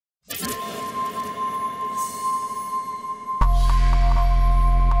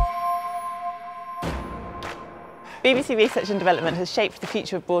BBC Research and Development has shaped the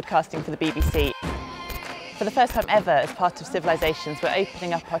future of broadcasting for the BBC. For the first time ever, as part of Civilisations, we're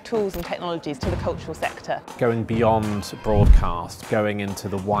opening up our tools and technologies to the cultural sector. Going beyond broadcast, going into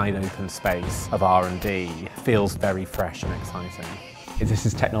the wide open space of R&D feels very fresh and exciting. This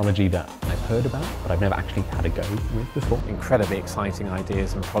is technology that I've heard about, but I've never actually had a go with before. Incredibly exciting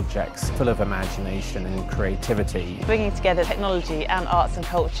ideas and projects full of imagination and creativity. Bringing together technology and arts and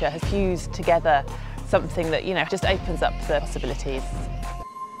culture has fused together something that, just opens up the possibilities.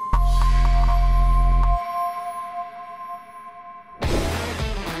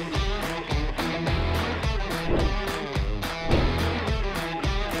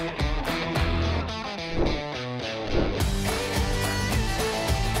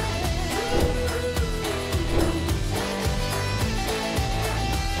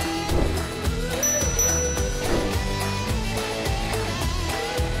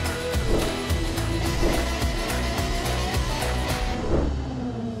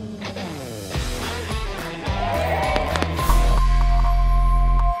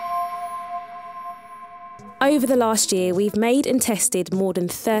 Over the last year, we've made and tested more than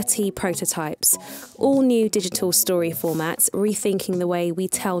 30 prototypes, all new digital story formats, rethinking the way we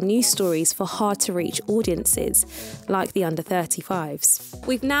tell new stories for hard-to-reach audiences, like the under-35s.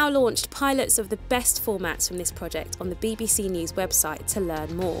 We've now launched pilots of the best formats from this project on the BBC News website to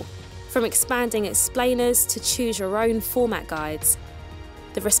learn more. From expanding explainers to choose your own format guides,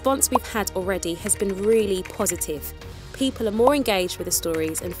 the response we've had already has been really positive. People are more engaged with the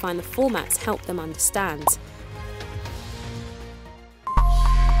stories and find the formats help them understand.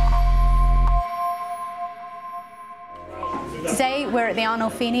 Today we're at the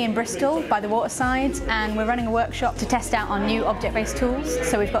Arnolfini in Bristol by the waterside, and we're running a workshop to test out our new object-based tools.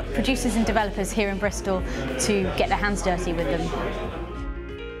 So we've got producers and developers here in Bristol to get their hands dirty with them.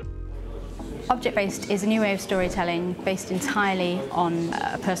 Object-based is a new way of storytelling based entirely on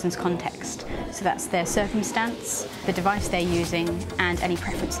a person's context. So that's their circumstance, the device they're using, and any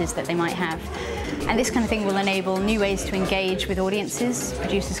preferences that they might have. And this kind of thing will enable new ways to engage with audiences.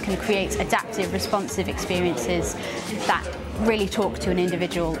 Producers can create adaptive, responsive experiences that really talk to an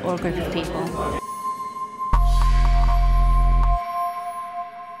individual or a group of people.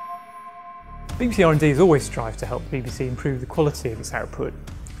 BBC R&D has always strived to help the BBC improve the quality of its output.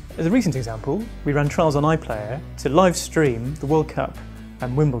 As a recent example, we ran trials on iPlayer to live stream the World Cup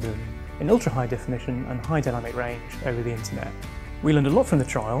and Wimbledon in ultra-high definition and high dynamic range over the internet. We learned a lot from the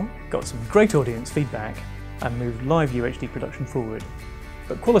trial, got some great audience feedback, and moved live UHD production forward.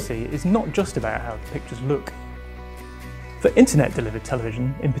 But quality is not just about how the pictures look. For internet-delivered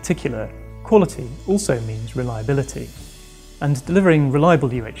television in particular, quality also means reliability. And delivering reliable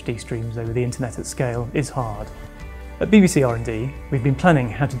UHD streams over the internet at scale is hard. At BBC R&D, we've been planning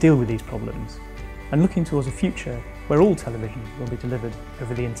how to deal with these problems and looking towards a future where all television will be delivered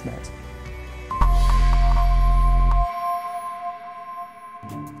over the internet.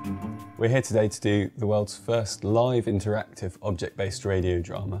 We're here today to do the world's first live interactive object-based radio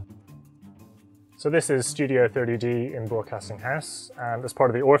drama. So this is Studio 30D in Broadcasting House, and as part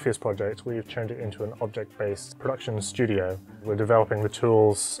of the Orpheus project we've turned it into an object-based production studio. We're developing the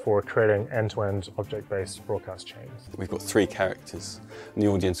tools for creating end-to-end object-based broadcast chains. We've got 3 characters, and the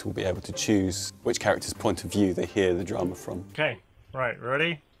audience will be able to choose which character's point of view they hear the drama from. Okay, right,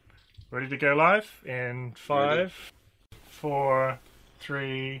 ready? Ready to go live in 5, 4,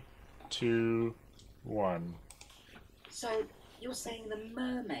 3, 2, 1. So you're saying the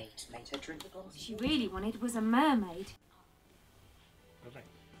mermaid made her drink the glass? What she really wanted was a mermaid.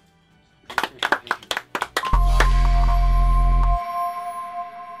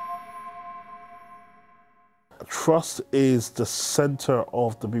 Trust is the centre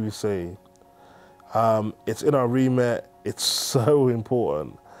of the BBC. It's in our remit, it's so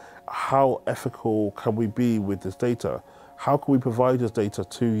important. How ethical can we be with this data? How can we provide this data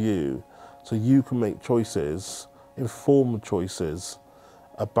to you so you can make choices, informed choices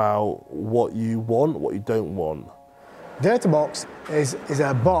about what you want, what you don't want? Data box is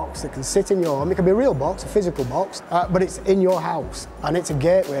a box that can sit in your home. It can be a real box, a physical box, but it's in your house, and it's a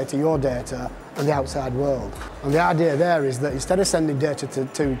gateway to your data and the outside world. And the idea there is that instead of sending data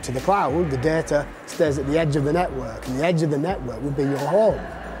to the cloud, the data stays at the edge of the network, and the edge of the network would be your home.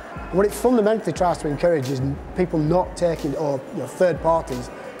 And what it fundamentally tries to encourage is people not taking, or third parties,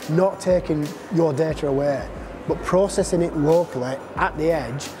 not taking your data away, but processing it locally at the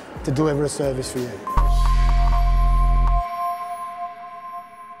edge to deliver a service for you.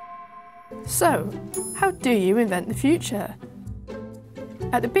 So, how do you invent the future?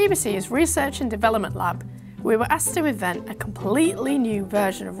 At the BBC's Research and Development Lab, we were asked to invent a completely new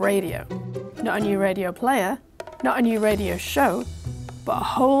version of radio. Not a new radio player, Not a new radio show, but a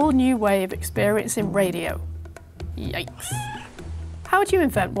whole new way of experiencing radio. Yikes. How would you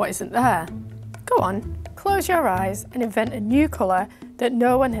invent what isn't there? Go on, close your eyes and invent a new colour that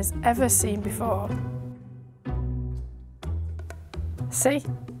no one has ever seen before. See?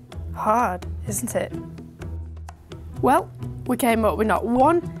 Hard, isn't it? Well, we came up with not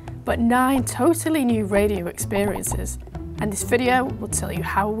 1, but 9 totally new radio experiences, and this video will tell you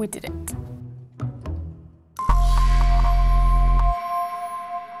how we did it.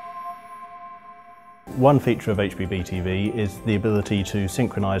 One feature of HBB TV is the ability to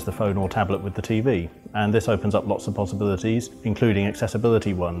synchronise the phone or tablet with the TV, and this opens up lots of possibilities, including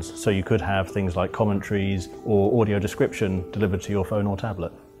accessibility ones, so you could have things like commentaries or audio description delivered to your phone or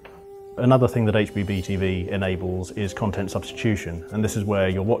tablet. Another thing that HBB TV enables is content substitution, and this is where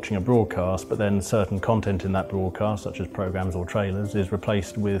you're watching a broadcast, but then certain content in that broadcast, such as programmes or trailers, is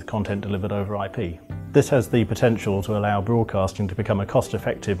replaced with content delivered over IP. This has the potential to allow broadcasting to become a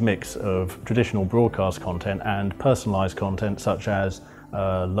cost-effective mix of traditional broadcast content and personalised content such as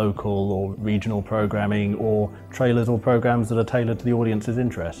local or regional programming or trailers or programmes that are tailored to the audience's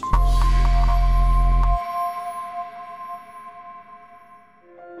interests.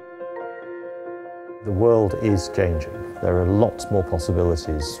 The world is changing. There are lots more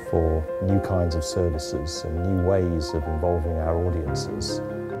possibilities for new kinds of services and new ways of involving our audiences.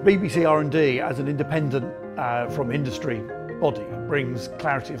 BBC R&D as an independent from industry body brings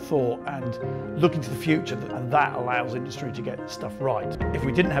clarity of thought and looking to the future, and that allows industry to get stuff right. If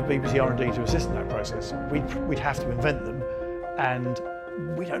we didn't have BBC R&D to assist in that process, we'd have to invent them, and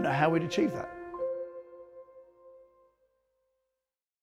we don't know how we'd achieve that.